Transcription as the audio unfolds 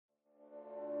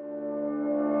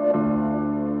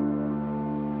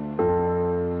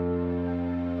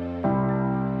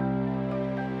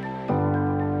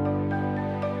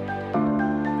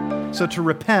So to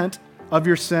repent of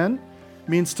your sin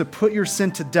means to put your sin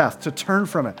to death, to turn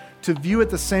from it, to view it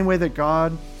the same way that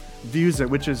God views it,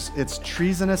 which is it's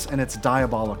treasonous and it's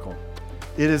diabolical.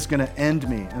 It is going to end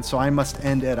me, and so I must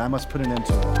end it. I must put an end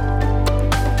to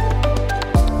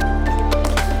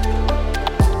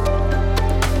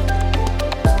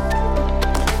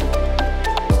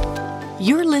it.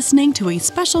 You're listening to a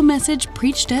special message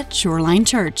preached at Shoreline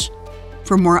Church.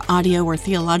 For more audio or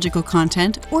theological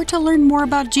content, or to learn more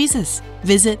about Jesus,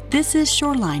 visit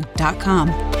thisisshoreline.com.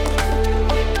 I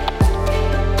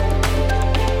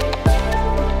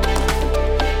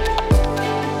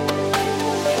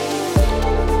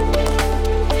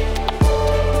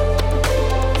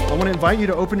want to invite you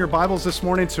to open your Bibles this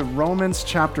morning to Romans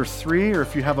chapter 3, or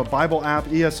if you have a Bible app,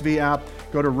 ESV app,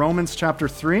 go to Romans chapter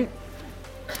 3.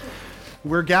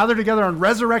 We're gathered together on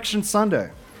Resurrection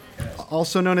Sunday,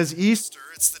 also known as Easter.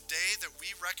 It's the day that we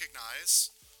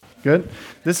recognize. Good.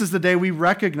 This is the day we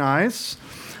recognize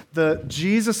that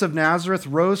Jesus of Nazareth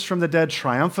rose from the dead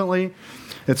triumphantly.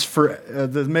 It's for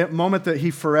the moment that he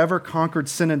forever conquered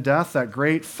sin and death, that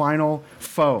great final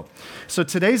foe. So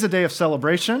today's a day of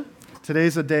celebration.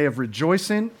 Today's a day of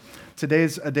rejoicing.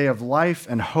 Today's a day of life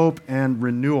and hope and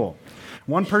renewal.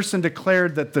 One person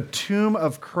declared that the tomb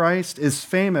of Christ is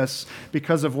famous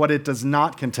because of what it does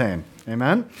not contain.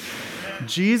 Amen?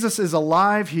 Jesus is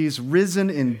alive. He's risen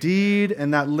indeed,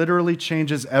 and that literally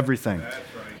changes everything.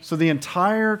 So the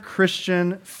entire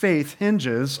Christian faith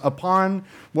hinges upon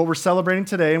what we're celebrating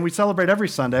today, and we celebrate every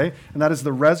Sunday, and that is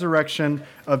the resurrection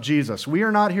of Jesus. We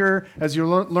are not here, as you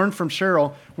learned from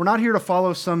Cheryl, we're not here to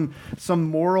follow some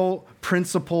moral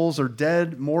principles or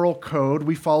dead moral code.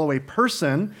 We follow a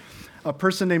person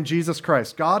named Jesus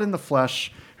Christ, God in the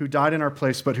flesh, who died in our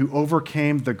place, but who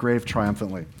overcame the grave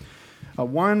triumphantly.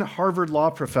 One Harvard law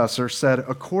professor said,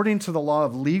 according to the law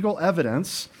of legal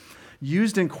evidence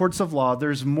used in courts of law,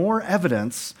 there's more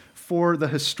evidence for the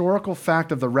historical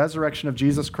fact of the resurrection of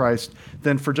Jesus Christ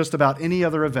than for just about any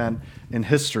other event in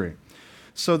history.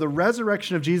 So the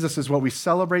resurrection of Jesus is what we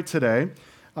celebrate today.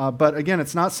 But again,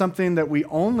 it's not something that we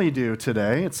only do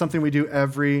today. It's something we do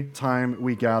every time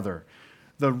we gather.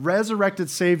 The resurrected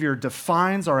Savior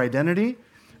defines our identity,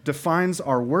 defines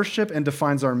our worship, and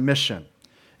defines our mission.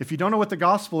 If you don't know what the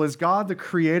gospel is, God, the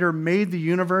Creator, made the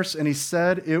universe, and he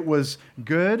said it was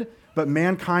good, but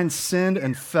mankind sinned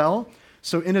and fell.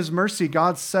 So in his mercy,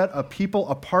 God set a people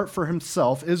apart for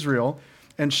himself, Israel,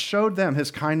 and showed them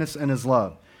his kindness and his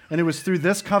love. And it was through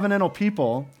this covenantal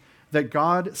people that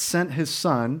God sent his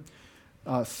Son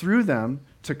through them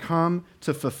to come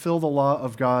to fulfill the law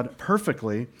of God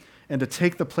perfectly, and to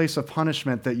take the place of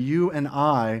punishment that you and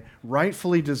I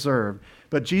rightfully deserve.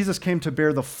 But Jesus came to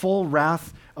bear the full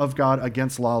wrath of God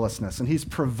against lawlessness. And he's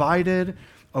provided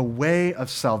a way of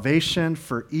salvation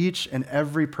for each and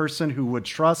every person who would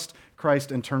trust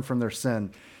Christ and turn from their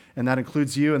sin. And that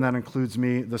includes you, and that includes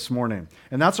me this morning.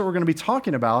 And that's what we're going to be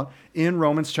talking about in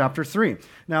Romans chapter 3.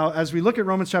 Now, as we look at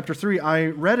Romans chapter 3, I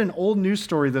read an old news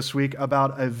story this week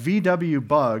about a VW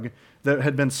bug that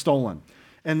had been stolen.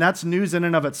 And that's news in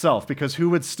and of itself, because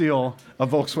who would steal a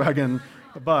Volkswagen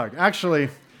Bug? Actually,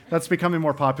 that's becoming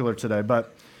more popular today.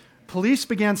 But police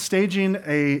began staging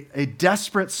a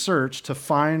desperate search to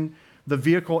find the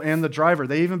vehicle and the driver.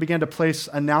 They even began to place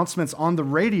announcements on the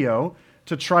radio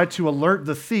to try to alert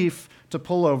the thief to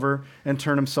pull over and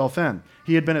turn himself in.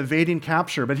 He had been evading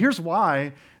capture. But here's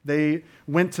why they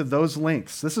went to those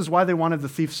lengths. This is why they wanted the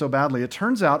thief so badly. It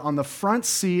turns out on the front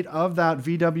seat of that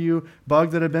VW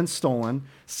Bug that had been stolen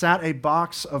sat a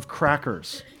box of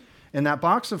crackers. And that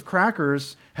box of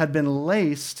crackers had been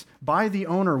laced by the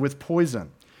owner with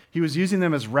poison. He was using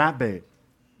them as rat bait.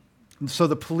 And so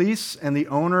the police and the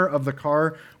owner of the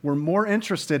car were more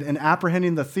interested in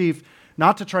apprehending the thief,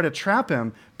 not to try to trap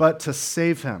him, but to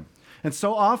save him. And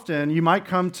so often you might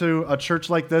come to a church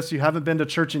like this, you haven't been to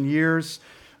church in years,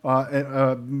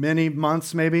 many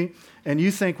months maybe, and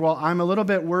you think, well, I'm a little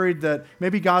bit worried that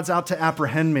maybe God's out to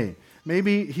apprehend me.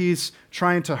 Maybe he's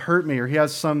trying to hurt me, or he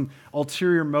has some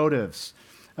ulterior motives.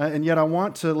 And yet I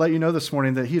want to let you know this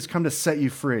morning that he's come to set you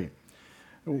free.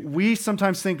 We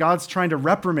sometimes think God's trying to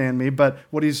reprimand me, but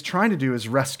what he's trying to do is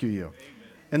rescue you. Amen.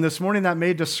 And this morning that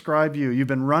may describe you. You've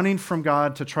been running from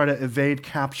God to try to evade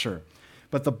capture.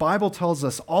 But the Bible tells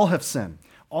us all have sinned.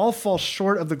 All fall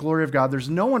short of the glory of God. There's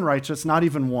no one righteous, not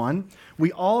even one.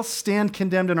 We all stand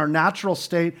condemned in our natural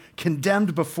state,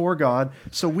 condemned before God.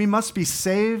 So we must be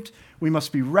saved. We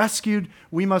must be rescued.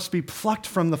 We must be plucked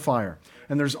from the fire.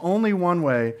 And there's only one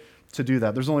way to do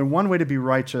that. There's only one way to be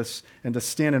righteous and to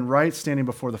stand in right standing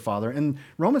before the Father. And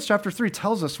Romans chapter 3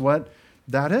 tells us what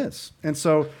that is. And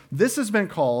so this has been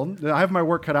called, I have my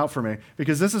work cut out for me,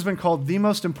 because this has been called the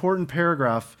most important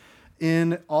paragraph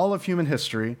in all of human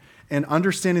history, and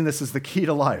understanding this is the key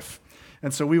to life.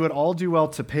 And so we would all do well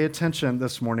to pay attention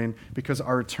this morning because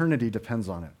our eternity depends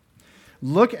on it.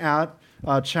 Look at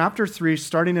chapter 3,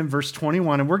 starting in verse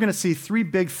 21, and we're going to see three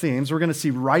big themes. We're going to see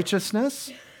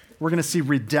righteousness, we're going to see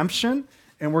redemption,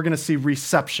 and we're going to see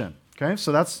reception. Okay,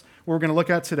 so that's what we're going to look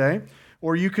at today.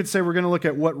 Or you could say we're going to look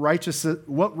at what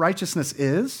righteousness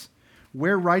is,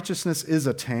 where righteousness is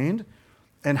attained,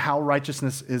 and how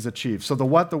righteousness is achieved. So the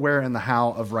what, the where, and the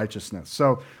how of righteousness.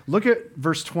 So look at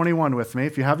verse 21 with me.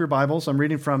 If you have your Bibles, I'm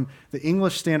reading from the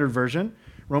English Standard Version.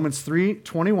 Romans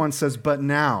 3:21 says, but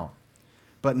now.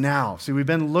 See, we've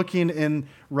been looking in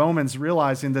Romans,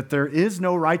 realizing that there is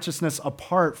no righteousness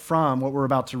apart from what we're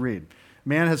about to read.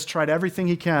 Man has tried everything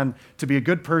he can to be a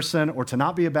good person or to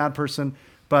not be a bad person,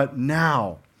 but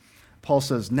now, Paul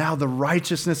says, now the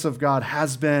righteousness of God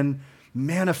has been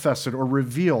manifested or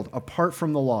revealed apart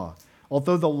from the law.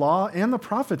 Although the law and the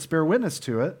prophets bear witness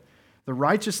to it, the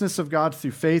righteousness of God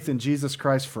through faith in Jesus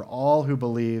Christ for all who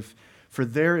believe, for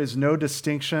there is no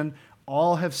distinction.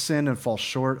 All have sinned and fall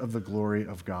short of the glory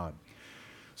of God.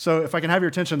 So if I can have your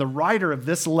attention, the writer of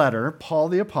this letter, Paul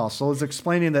the Apostle, is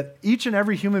explaining that each and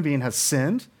every human being has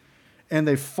sinned and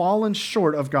they've fallen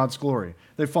short of God's glory.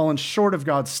 They've fallen short of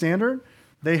God's standard.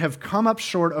 They have come up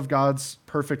short of God's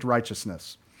perfect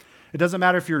righteousness. It doesn't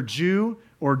matter if you're Jew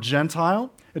or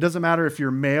Gentile. It doesn't matter if you're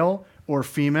male or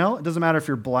female. It doesn't matter if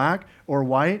you're black or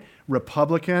white,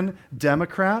 Republican,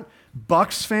 Democrat,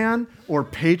 Bucks fan or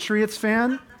Patriots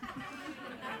fan,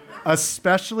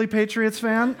 especially Patriots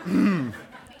fan.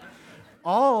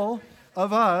 All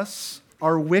of us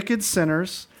are wicked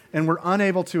sinners, and we're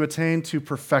unable to attain to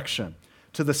perfection,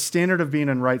 to the standard of being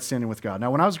in right standing with God.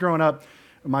 Now, when I was growing up,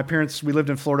 my parents, we lived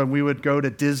in Florida, and we would go to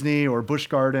Disney or Busch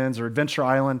Gardens or Adventure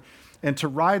Island, and to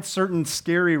ride certain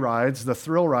scary rides, the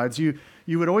thrill rides, you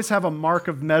would always have a mark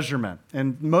of measurement,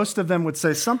 and most of them would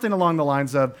say something along the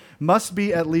lines of, must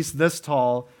be at least this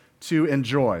tall to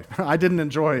enjoy. I didn't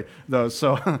enjoy those,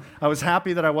 so I was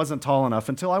happy that I wasn't tall enough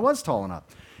until I was tall enough.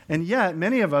 And yet,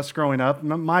 many of us growing up,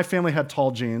 my family had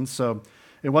tall genes, so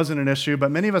it wasn't an issue, but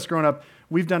many of us growing up,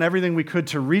 we've done everything we could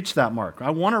to reach that mark. I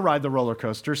want to ride the roller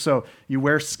coaster, so you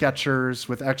wear Skechers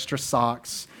with extra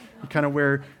socks. You kind of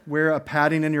wear a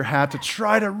padding in your hat to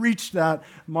try to reach that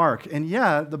mark. And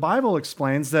yet, the Bible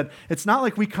explains that it's not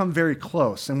like we come very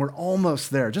close and we're almost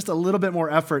there. Just a little bit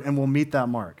more effort and we'll meet that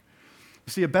mark.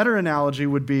 You see, a better analogy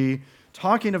would be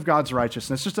talking of God's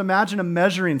righteousness. Just imagine a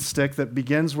measuring stick that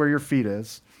begins where your feet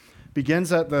is,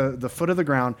 begins at the foot of the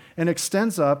ground, and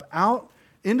extends up out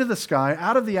into the sky,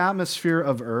 out of the atmosphere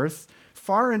of Earth,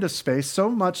 far into space, so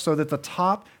much so that the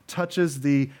top touches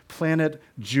the planet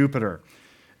Jupiter.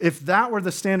 If that were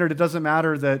the standard, it doesn't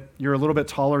matter that you're a little bit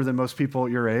taller than most people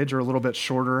your age or a little bit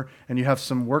shorter and you have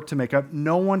some work to make up.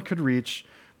 No one could reach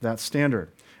that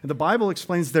standard. And the Bible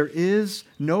explains there is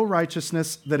no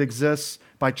righteousness that exists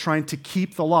by trying to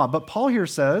keep the law. But Paul here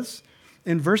says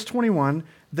in verse 21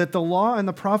 that the law and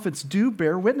the prophets do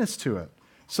bear witness to it.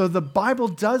 So the Bible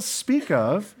does speak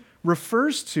of,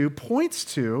 refers to, points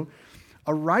to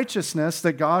a righteousness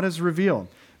that God has revealed.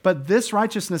 But this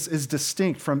righteousness is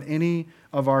distinct from any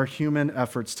of our human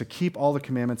efforts to keep all the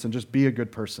commandments and just be a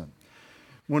good person.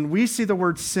 When we see the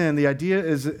word sin, the idea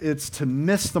is it's to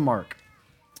miss the mark.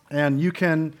 And you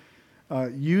can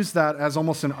use that as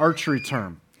almost an archery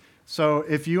term. So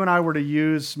if you and I were to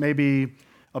use maybe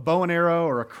a bow and arrow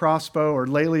or a crossbow, or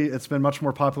lately it's been much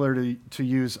more popular to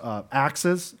use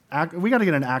axes. We got to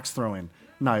get an axe throwing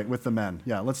night with the men.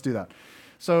 Yeah, let's do that.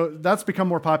 So that's become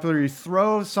more popular. You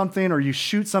throw something or you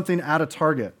shoot something at a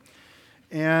target.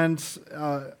 And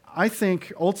I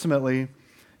think ultimately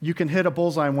you can hit a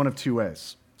bullseye in one of two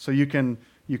ways. So you can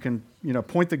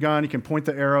point the gun, you can point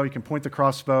the arrow, you can point the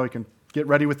crossbow, you can get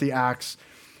ready with the axe,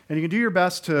 and you can do your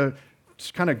best to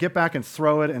kind of get back and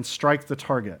throw it and strike the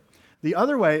target. The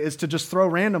other way is to just throw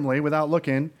randomly without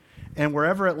looking, and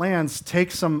wherever it lands,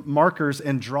 take some markers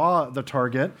and draw the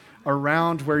target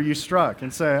around where you struck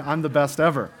and say, I'm the best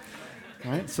ever.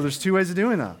 Right? So there's two ways of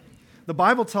doing that. The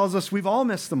Bible tells us we've all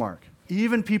missed the mark,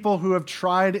 even people who have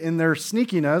tried in their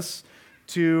sneakiness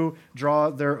to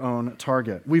draw their own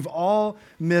target. We've all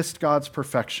missed God's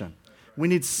perfection. We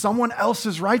need someone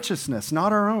else's righteousness,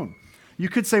 not our own. You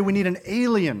could say we need an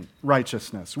alien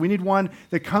righteousness. We need one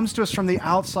that comes to us from the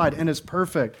outside and is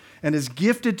perfect and is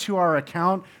gifted to our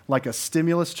account like a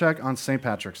stimulus check on St.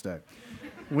 Patrick's Day.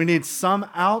 We need some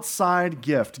outside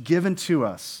gift given to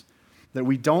us that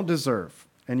we don't deserve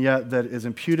and yet that is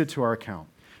imputed to our account.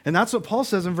 And that's what Paul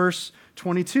says in verse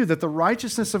 22, that the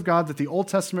righteousness of God that the Old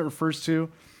Testament refers to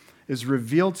is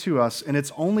revealed to us, and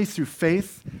it's only through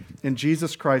faith in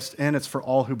Jesus Christ, and it's for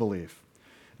all who believe.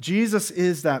 Jesus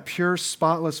is that pure,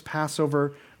 spotless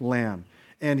Passover lamb,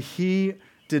 and he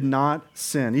did not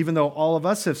sin. Even though all of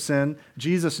us have sinned,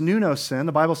 Jesus knew no sin.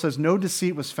 The Bible says no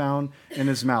deceit was found in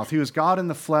his mouth. He was God in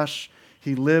the flesh.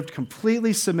 He lived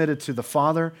completely submitted to the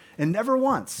Father and never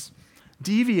once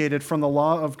deviated from the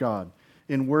law of God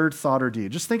in word, thought, or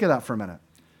deed. Just think of that for a minute.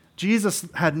 Jesus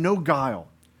had no guile,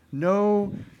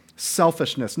 no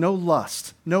selfishness, no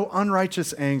lust, no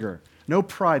unrighteous anger, no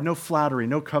pride, no flattery,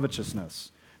 no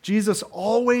covetousness. Jesus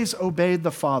always obeyed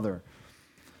the Father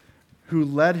who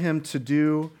led him to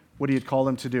do what he had called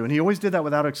him to do. And he always did that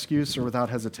without excuse or without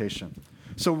hesitation.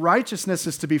 So righteousness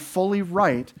is to be fully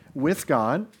right with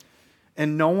God,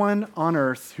 and no one on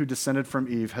earth who descended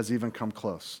from Eve has even come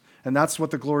close. And that's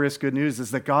what the glorious good news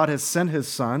is, that God has sent his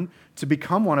Son to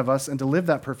become one of us and to live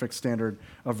that perfect standard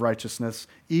of righteousness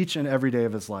each and every day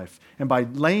of his life. And by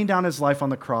laying down his life on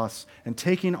the cross and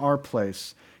taking our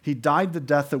place, he died the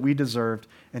death that we deserved,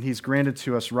 and he's granted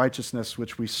to us righteousness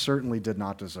which we certainly did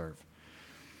not deserve.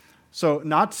 So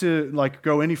not to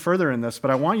go any further in this,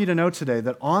 but I want you to know today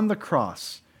that on the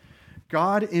cross,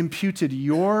 God imputed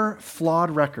your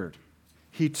flawed record.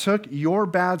 He took your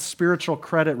bad spiritual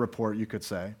credit report, you could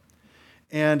say,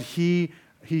 and he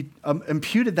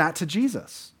imputed that to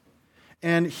Jesus.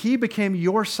 And he became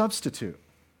your substitute.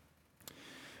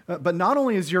 But not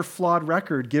only is your flawed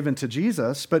record given to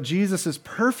Jesus, but Jesus'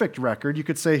 perfect record, you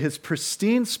could say his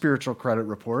pristine spiritual credit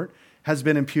report, has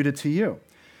been imputed to you.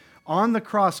 On the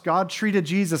cross, God treated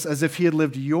Jesus as if he had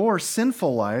lived your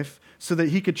sinful life so that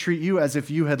he could treat you as if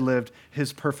you had lived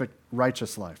his perfect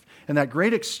righteous life. And that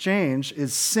great exchange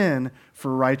is sin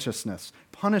for righteousness,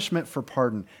 punishment for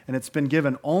pardon, and it's been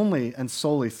given only and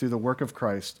solely through the work of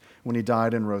Christ when he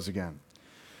died and rose again.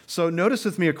 So notice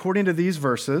with me, according to these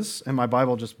verses, and my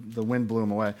Bible the wind blew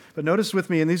them away, but notice with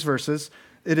me in these verses,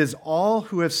 it is all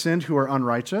who have sinned who are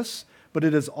unrighteous, but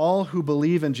it is all who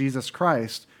believe in Jesus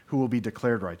Christ who will be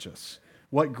declared righteous.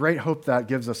 What great hope that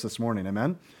gives us this morning,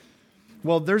 amen?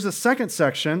 Well, there's a second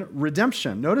section,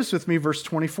 redemption. Notice with me verse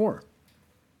 24.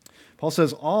 Paul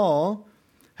says, all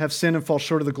have sinned and fall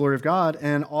short of the glory of God,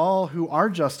 and all who are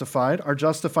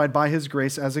justified by his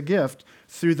grace as a gift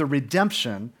through the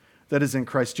redemption that is in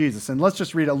Christ Jesus. And let's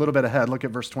just read a little bit ahead. Look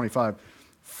at verse 25.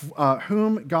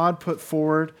 Whom God put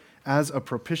forward as a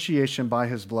propitiation by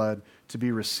his blood to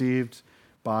be received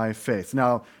by faith.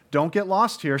 Now, don't get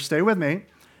lost here. Stay with me.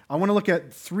 I want to look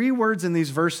at 3 words in these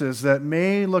verses that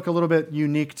may look a little bit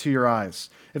unique to your eyes.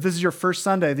 If this is your first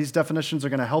Sunday, these definitions are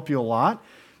going to help you a lot.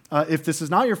 If this is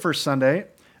not your first Sunday,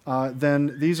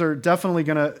 then these are definitely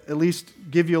going to at least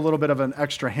give you a little bit of an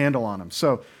extra handle on them.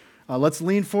 So let's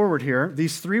lean forward here.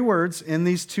 These 3 words in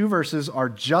these 2 verses are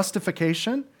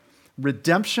justification,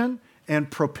 redemption,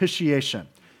 and propitiation.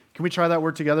 Can we try that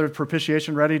word together?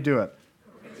 Propitiation. Ready? Do it.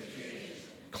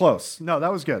 Close. No,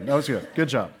 that was good. That was good. Good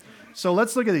job. So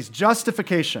let's look at these.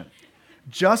 Justification.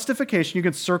 Justification, you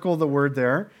can circle the word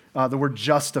there, the word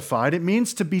justified. It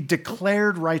means to be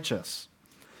declared righteous.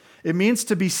 It means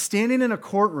to be standing in a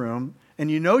courtroom and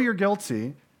you know you're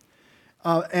guilty,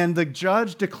 and the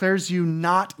judge declares you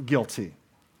not guilty.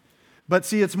 But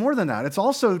see, it's more than that. It's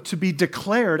also to be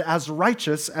declared as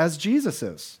righteous as Jesus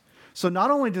is. So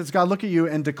not only does God look at you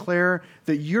and declare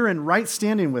that you're in right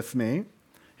standing with me,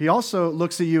 he also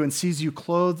looks at you and sees you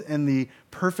clothed in the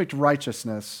perfect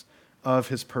righteousness of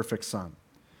his perfect Son.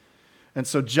 And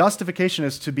so justification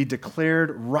is to be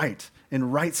declared right, in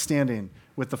right standing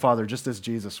with the Father, just as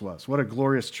Jesus was. What a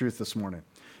glorious truth this morning.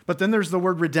 But then there's the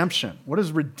word redemption. What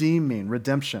does redeem mean,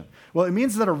 redemption? Well, it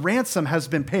means that a ransom has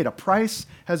been paid, a price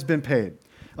has been paid.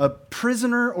 A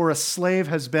prisoner or a slave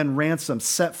has been ransomed,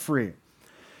 set free.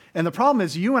 And the problem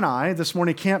is you and I this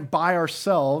morning can't buy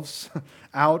ourselves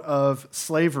out of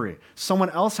slavery. Someone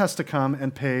else has to come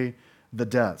and pay the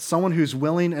debt, someone who's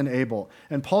willing and able.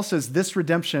 And Paul says this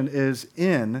redemption is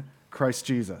in Christ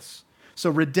Jesus. So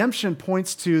redemption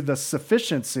points to the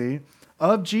sufficiency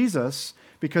of Jesus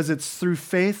because it's through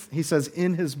faith, he says,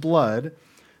 in his blood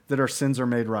that our sins are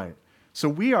made right. So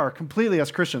we are completely,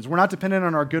 as Christians, we're not dependent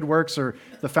on our good works or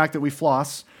the fact that we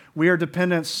floss. We are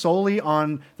dependent solely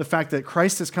on the fact that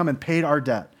Christ has come and paid our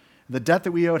debt. The debt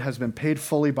that we owed has been paid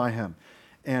fully by him.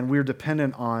 And we're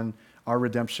dependent on our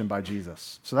redemption by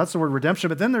Jesus. So that's the word redemption.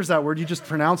 But then there's that word, you just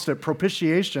pronounced it,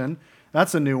 propitiation.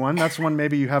 That's a new one. That's one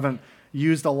maybe you haven't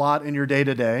used a lot in your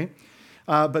day-to-day.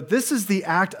 But this is the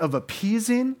act of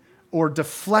appeasing or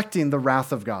deflecting the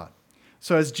wrath of God.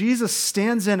 So as Jesus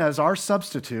stands in as our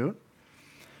substitute,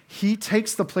 He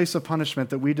takes the place of punishment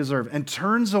that we deserve and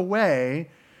turns away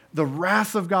the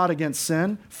wrath of God against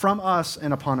sin from us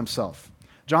and upon himself.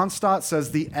 John Stott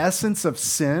says the essence of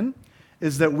sin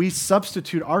is that we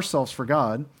substitute ourselves for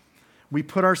God. We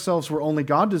put ourselves where only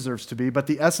God deserves to be, but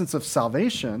the essence of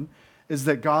salvation is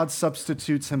that God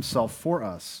substitutes himself for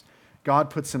us. God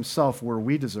puts himself where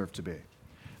we deserve to be.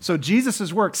 So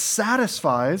Jesus' work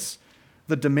satisfies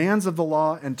the demands of the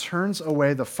law and turns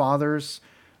away the Father's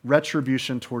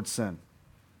retribution towards sin.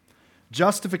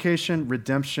 Justification,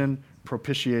 redemption,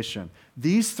 propitiation.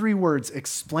 These three words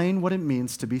explain what it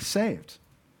means to be saved.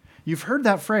 You've heard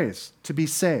that phrase, to be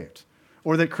saved,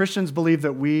 or that Christians believe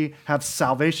that we have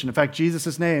salvation. In fact,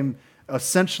 Jesus' name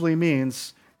essentially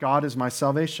means God is my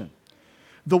salvation.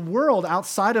 The world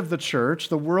outside of the church,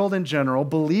 the world in general,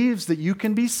 believes that you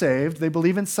can be saved. They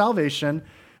believe in salvation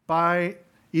by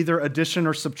either addition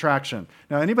or subtraction.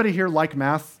 Now, anybody here like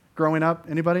math growing up?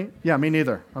 Anybody? Yeah, me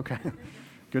neither. Okay,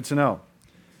 good to know.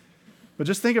 But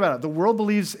just think about it. The world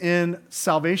believes in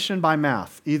salvation by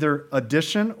math, either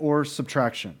addition or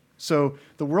subtraction. So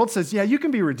the world says, yeah, you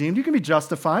can be redeemed. You can be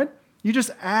justified. You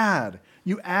just add.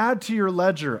 You add to your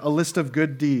ledger a list of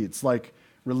good deeds like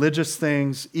religious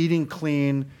things, eating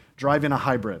clean, driving a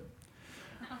hybrid.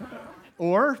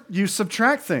 Or you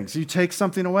subtract things. You take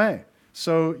something away.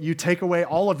 So you take away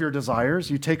all of your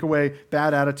desires, you take away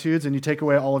bad attitudes, and you take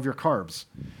away all of your carbs.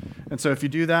 And so if you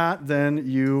do that, then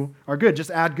you are good.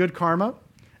 Just add good karma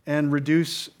and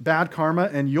reduce bad karma,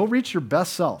 and you'll reach your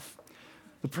best self.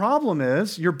 The problem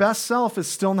is your best self is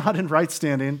still not in right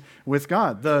standing with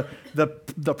God. The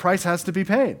price has to be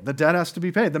paid. The debt has to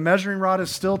be paid. The measuring rod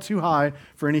is still too high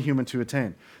for any human to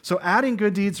attain. So adding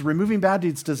good deeds, removing bad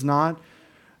deeds does not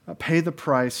pay the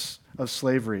price of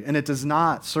slavery, and it does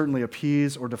not certainly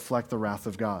appease or deflect the wrath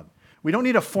of God. We don't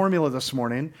need a formula this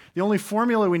morning. The only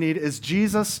formula we need is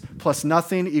Jesus plus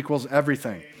nothing equals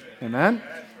everything. Amen?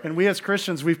 And we as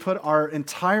Christians, we've put our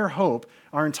entire hope,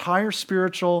 our entire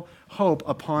spiritual hope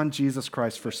upon Jesus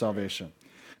Christ for salvation.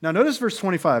 Now notice verse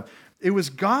 25. It was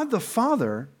God the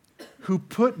Father who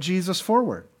put Jesus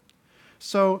forward.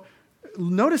 So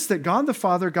notice that God the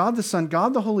Father, God the Son,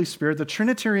 God the Holy Spirit, the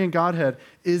Trinitarian Godhead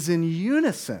is in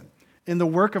unison in the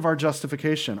work of our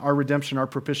justification, our redemption, our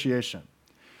propitiation.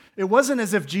 It wasn't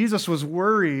as if Jesus was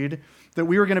worried that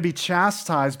we were going to be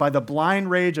chastised by the blind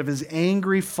rage of his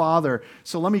angry Father.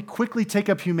 So let me quickly take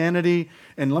up humanity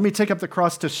and let me take up the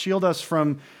cross to shield us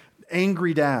from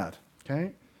angry dad.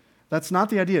 Okay? That's not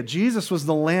the idea. Jesus was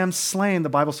the lamb slain, the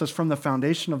Bible says, from the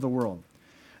foundation of the world.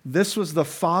 This was the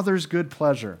Father's good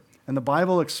pleasure. And the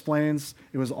Bible explains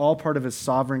it was all part of his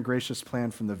sovereign, gracious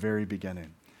plan from the very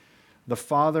beginning. The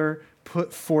Father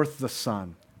put forth the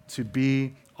Son to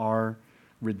be our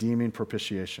redeeming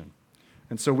propitiation.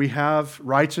 And so we have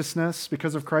righteousness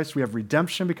because of Christ. We have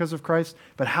redemption because of Christ.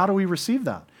 But how do we receive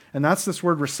that? And that's this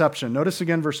word reception. Notice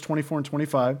again verse 24 and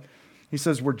 25. He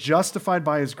says, we're justified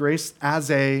by his grace as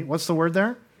a, what's the word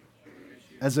there?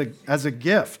 As a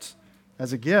gift.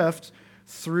 As a gift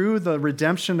through the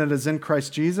redemption that is in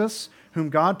Christ Jesus, whom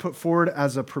God put forward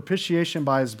as a propitiation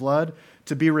by his blood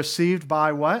to be received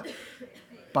by what?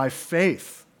 By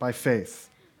faith. By faith.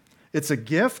 It's a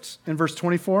gift in verse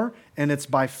 24, and it's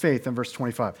by faith in verse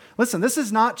 25. Listen, this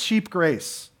is not cheap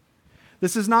grace.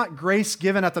 This is not grace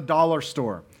given at the dollar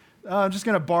store. I'm just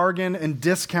going to bargain and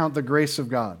discount the grace of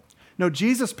God. No,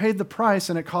 Jesus paid the price,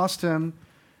 and it cost him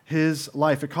his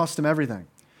life. It cost him everything.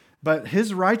 But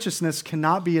his righteousness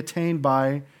cannot be attained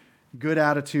by good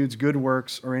attitudes, good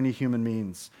works, or any human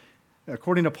means.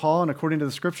 According to Paul and according to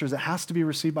the scriptures, it has to be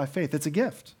received by faith. It's a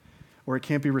gift, or it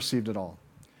can't be received at all.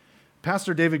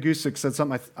 Pastor David Gusick said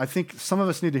something I think some of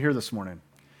us need to hear this morning.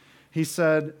 He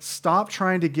said, stop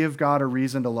trying to give God a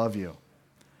reason to love you.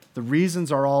 The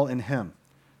reasons are all in him.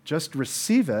 Just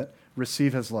receive it,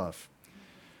 receive his love.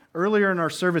 Earlier in our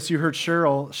service, you heard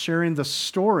Cheryl sharing the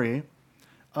story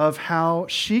of how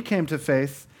she came to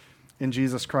faith in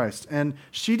Jesus Christ. And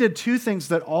she did two things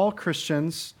that all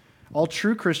Christians, all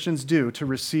true Christians do to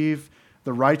receive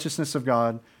the righteousness of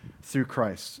God through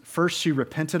Christ. First, she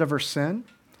repented of her sin.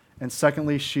 And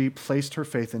secondly, she placed her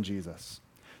faith in Jesus.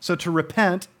 So to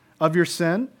repent of your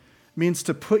sin means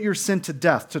to put your sin to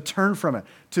death, to turn from it,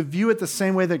 to view it the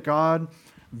same way that God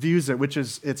views it, which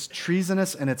is it's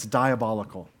treasonous and it's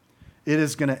diabolical. It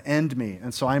is going to end me,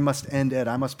 and so I must end it.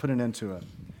 I must put an end to it.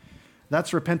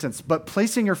 That's repentance. But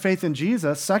placing your faith in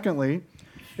Jesus, secondly,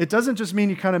 it doesn't just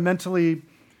mean you kind of mentally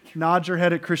nod your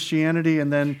head at Christianity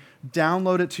and then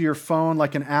download it to your phone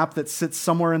like an app that sits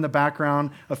somewhere in the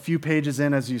background a few pages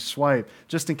in as you swipe,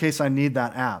 just in case I need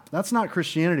that app. That's not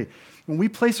Christianity. When we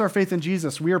place our faith in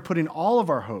Jesus, we are putting all of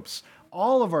our hopes,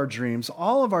 all of our dreams,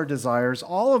 all of our desires,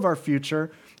 all of our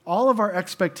future, all of our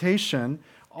expectation,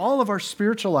 all of our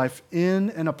spiritual life in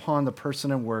and upon the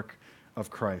person and work of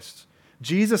Christ.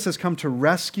 Jesus has come to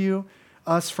rescue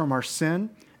us from our sin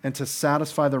and to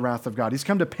satisfy the wrath of God. He's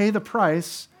come to pay the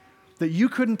price that you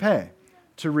couldn't pay,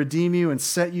 to redeem you and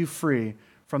set you free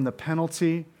from the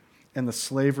penalty and the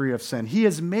slavery of sin. He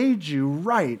has made you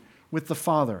right with the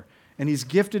Father, and he's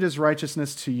gifted his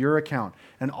righteousness to your account.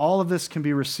 And all of this can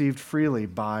be received freely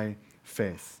by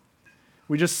faith.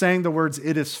 We just sang the words,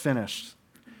 "It is finished."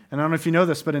 And I don't know if you know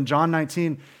this, but in John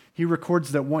 19, he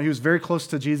records that he was very close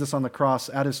to Jesus on the cross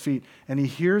at his feet, and he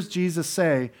hears Jesus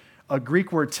say a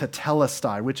Greek word,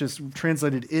 tetelestai, which is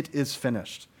translated, "It is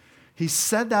finished." He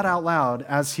said that out loud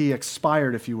as he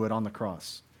expired, if you would, on the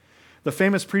cross. The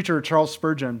famous preacher Charles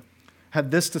Spurgeon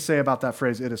had this to say about that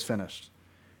phrase, "It is finished."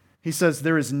 He says,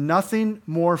 "There is nothing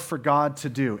more for God to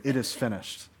do. It is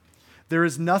finished. There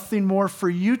is nothing more for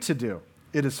you to do.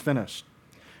 It is finished.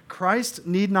 Christ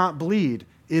need not bleed.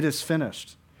 It is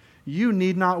finished. You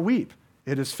need not weep.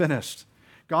 It is finished.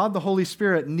 God the Holy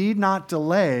Spirit need not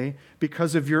delay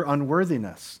because of your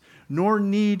unworthiness, nor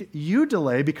need you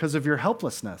delay because of your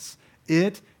helplessness.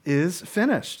 It is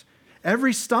finished.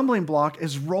 Every stumbling block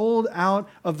is rolled out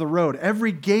of the road.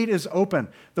 Every gate is open.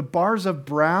 The bars of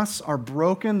brass are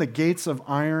broken. The gates of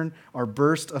iron are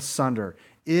burst asunder.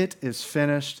 It is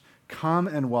finished. Come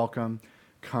and welcome.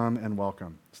 Come and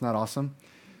welcome." Isn't that awesome?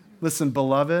 Listen,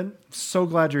 beloved, so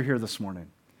glad you're here this morning.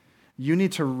 You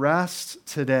need to rest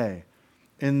today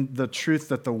in the truth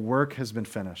that the work has been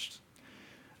finished.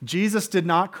 Jesus did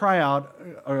not cry out,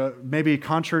 maybe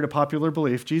contrary to popular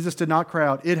belief, Jesus did not cry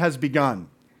out, "It has begun."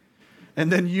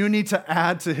 And then you need to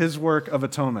add to his work of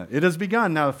atonement. It has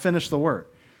begun, now finish the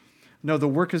work. No, the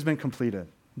work has been completed.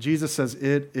 Jesus says,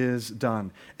 "It is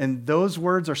done." And those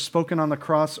words are spoken on the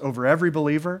cross over every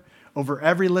believer, over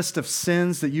every list of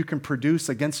sins that you can produce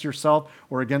against yourself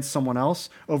or against someone else,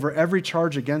 over every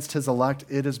charge against his elect.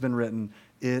 It has been written,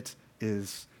 it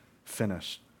is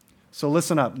finished. So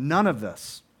listen up, none of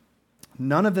this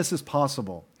is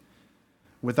possible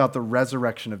without the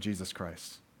resurrection of Jesus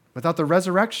Christ. Without the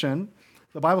resurrection,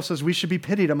 the Bible says we should be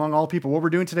pitied among all people. What we're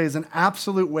doing today is an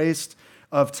absolute waste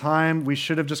of time. We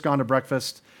should have just gone to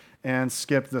breakfast and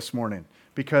skipped this morning.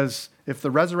 Because if the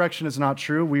resurrection is not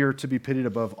true, we are to be pitied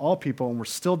above all people, and we're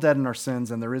still dead in our sins,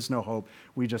 and there is no hope.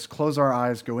 We just close our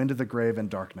eyes, go into the grave in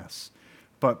darkness.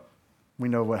 But we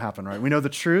know what happened, right? We know the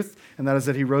truth, and that is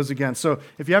that he rose again. So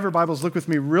if you have your Bibles, look with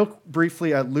me real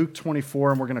briefly at Luke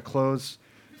 24, and we're going to close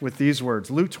with these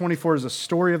words. Luke 24 is a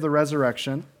story of the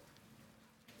resurrection.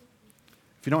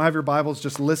 If you don't have your Bibles,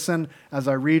 just listen as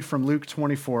I read from Luke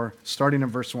 24, starting in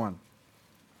verse 1.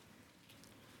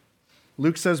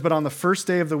 Luke says, "But on the first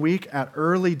day of the week, at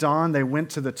early dawn, they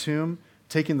went to the tomb,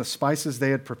 taking the spices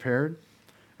they had prepared,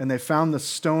 and they found the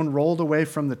stone rolled away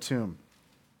from the tomb.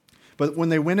 But when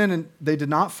they went in, they did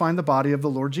not find the body of the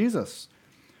Lord Jesus.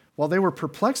 While they were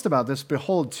perplexed about this,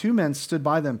 behold, two men stood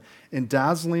by them in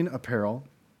dazzling apparel.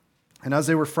 And as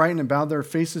they were frightened and bowed their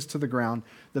faces to the ground,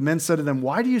 the men said to them,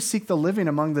 'Why do you seek the living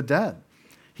among the dead?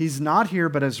 He's not here,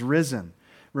 but has risen.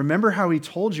 Remember how he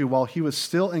told you while he was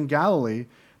still in Galilee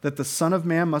that the Son of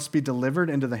Man must be delivered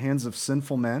into the hands of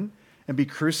sinful men and be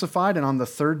crucified and on the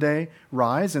third day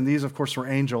rise.'" And these, of course, were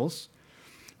angels.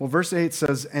 Well, verse 8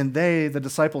 says, "And they, the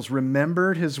disciples,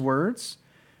 remembered his words,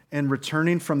 and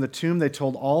returning from the tomb, they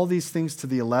told all these things to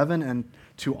the 11 and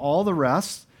to all the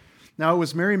rest. Now it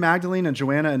was Mary Magdalene and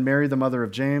Joanna and Mary, the mother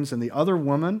of James, and the other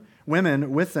women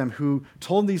with them who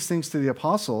told these things to the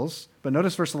apostles." But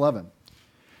notice verse 11.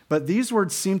 "But these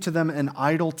words seemed to them an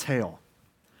idle tale,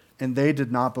 and they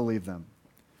did not believe them.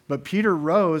 But Peter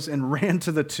rose and ran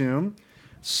to the tomb.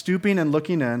 Stooping and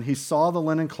looking in, he saw the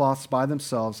linen cloths by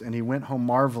themselves, and he went home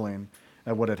marveling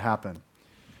at what had happened."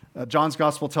 John's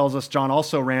gospel tells us John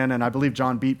also ran, and I believe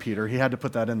John beat Peter. He had to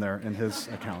put that in there in his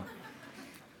account.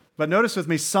 But notice with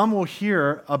me, some will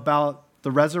hear about the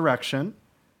resurrection,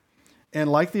 and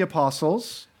like the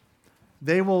apostles,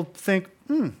 they will think,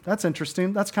 that's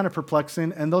interesting, that's kind of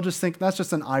perplexing, and they'll just think that's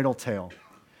just an idle tale.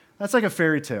 That's like a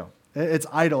fairy tale. It's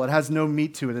idle. It has no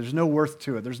meat to it. There's no worth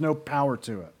to it. There's no power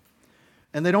to it.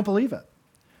 And they don't believe it.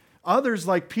 Others,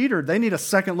 like Peter, they need a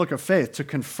second look of faith to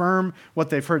confirm what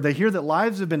they've heard. They hear that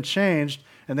lives have been changed,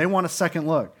 and they want a second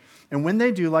look. And when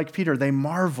they do, like Peter, they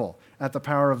marvel at the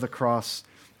power of the cross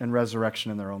and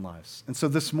resurrection in their own lives. And so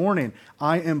this morning,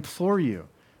 I implore you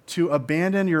to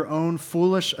abandon your own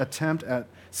foolish attempt at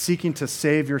seeking to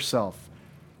save yourself.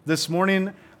 This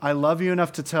morning, I love you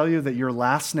enough to tell you that your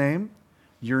last name,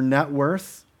 your net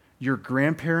worth, your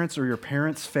grandparents' or your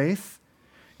parents' faith,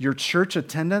 your church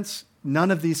attendance,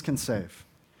 None of these can save.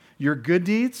 Your good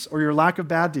deeds or your lack of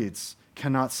bad deeds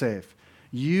cannot save.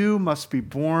 You must be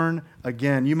born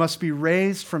again. You must be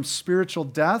raised from spiritual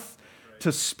death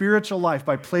to spiritual life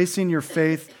by placing your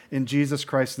faith in Jesus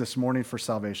Christ this morning for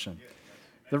salvation.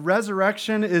 The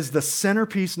resurrection is the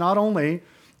centerpiece not only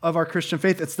of our Christian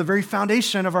faith, it's the very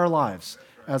foundation of our lives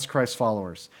as Christ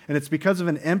followers. And it's because of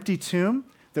an empty tomb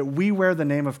that we wear the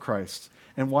name of Christ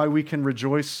and why we can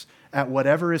rejoice at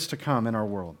whatever is to come in our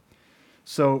world.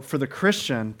 So for the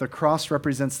Christian, the cross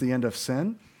represents the end of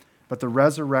sin, but the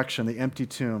resurrection, the empty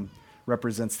tomb,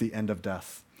 represents the end of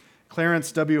death.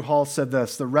 Clarence W. Hall said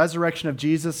this: the resurrection of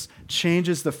Jesus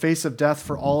changes the face of death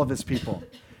for all of his people.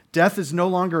 Death is no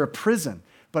longer a prison,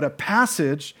 but a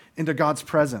passage into God's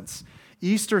presence.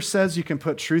 Easter says you can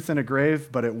put truth in a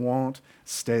grave, but it won't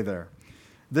stay there.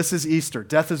 This is Easter.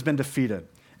 Death has been defeated,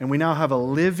 and we now have a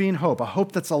living hope, a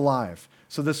hope that's alive.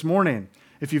 So this morning,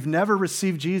 if you've never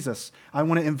received Jesus, I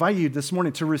want to invite you this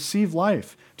morning to receive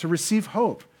life, to receive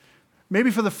hope.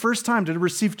 Maybe for the first time, to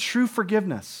receive true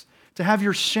forgiveness, to have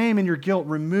your shame and your guilt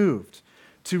removed,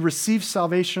 to receive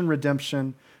salvation,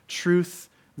 redemption, truth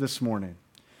this morning.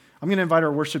 I'm going to invite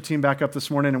our worship team back up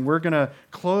this morning, and we're going to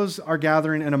close our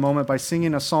gathering in a moment by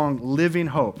singing a song, Living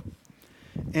Hope.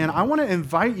 And I want to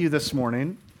invite you this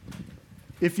morning,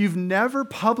 if you've never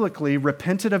publicly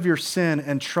repented of your sin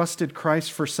and trusted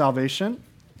Christ for salvation,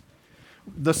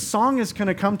 the song is going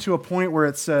to come to a point where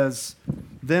it says,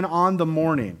 then on the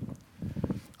morning,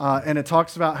 and it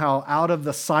talks about how out of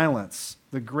the silence,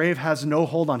 the grave has no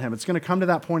hold on him. It's going to come to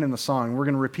that point in the song. We're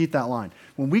going to repeat that line.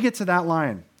 When we get to that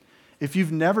line, if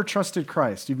you've never trusted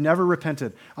Christ, you've never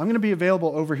repented, I'm going to be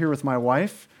available over here with my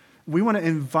wife. We want to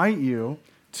invite you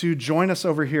to join us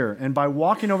over here. And by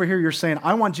walking over here, you're saying,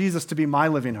 I want Jesus to be my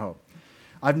living hope.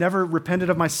 I've never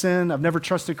repented of my sin. I've never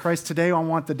trusted Christ. Today, I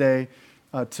want the day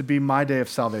to be my day of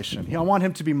salvation. I want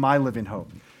him to be my living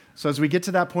hope. So as we get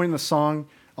to that point in the song,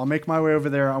 I'll make my way over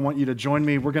there. I want you to join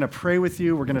me. We're going to pray with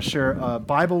you. We're going to share a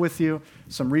Bible with you,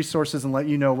 some resources, and let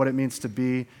you know what it means to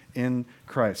be in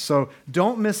Christ. So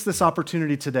don't miss this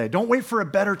opportunity today. Don't wait for a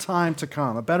better time to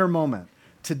come, a better moment.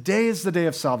 Today is the day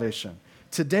of salvation.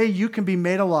 Today you can be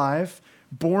made alive,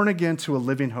 born again to a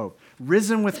living hope,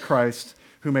 risen with Christ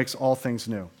who makes all things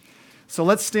new. So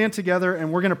let's stand together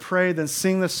and we're going to pray, then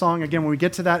sing this song again. When we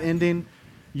get to that ending,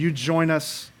 you join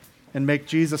us and make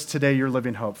Jesus today your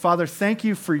living hope. Father, thank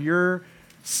you for your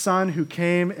Son who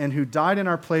came and who died in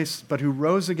our place, but who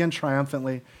rose again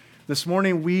triumphantly. This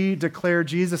morning, we declare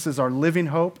Jesus as our living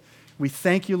hope. We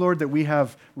thank you, Lord, that we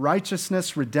have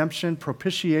righteousness, redemption,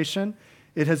 propitiation.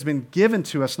 It has been given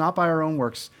to us, not by our own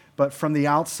works, but from the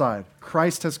outside.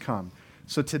 Christ has come.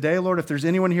 So today, Lord, if there's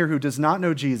anyone here who does not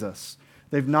know Jesus,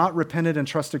 they've not repented and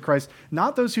trusted Christ,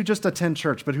 not those who just attend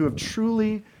church, but who have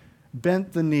truly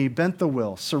bent the knee, bent the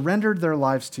will, surrendered their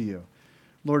lives to you.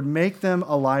 Lord, make them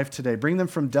alive today. Bring them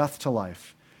from death to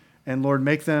life. And Lord,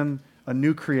 make them a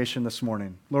new creation this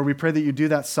morning. Lord, we pray that you do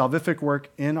that salvific work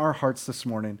in our hearts this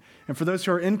morning. And for those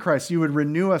who are in Christ, you would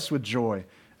renew us with joy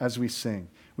as we sing.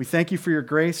 We thank you for your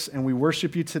grace, and we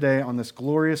worship you today on this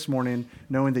glorious morning,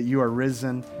 knowing that you are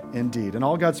risen indeed. And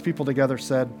all God's people together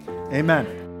said,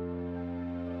 amen.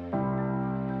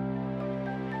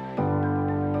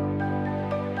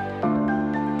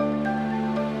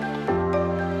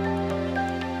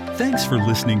 Thanks for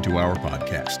listening to our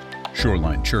podcast.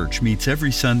 Shoreline Church meets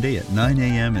every Sunday at 9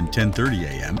 a.m. and 10:30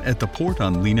 a.m. at the Port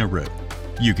on Lena Road.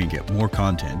 You can get more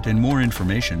content and more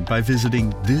information by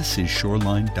visiting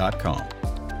thisisshoreline.com.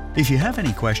 If you have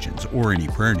any questions or any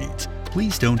prayer needs,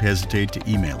 please don't hesitate to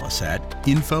email us at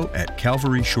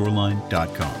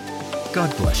info@calvaryshoreline.com.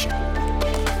 God bless you.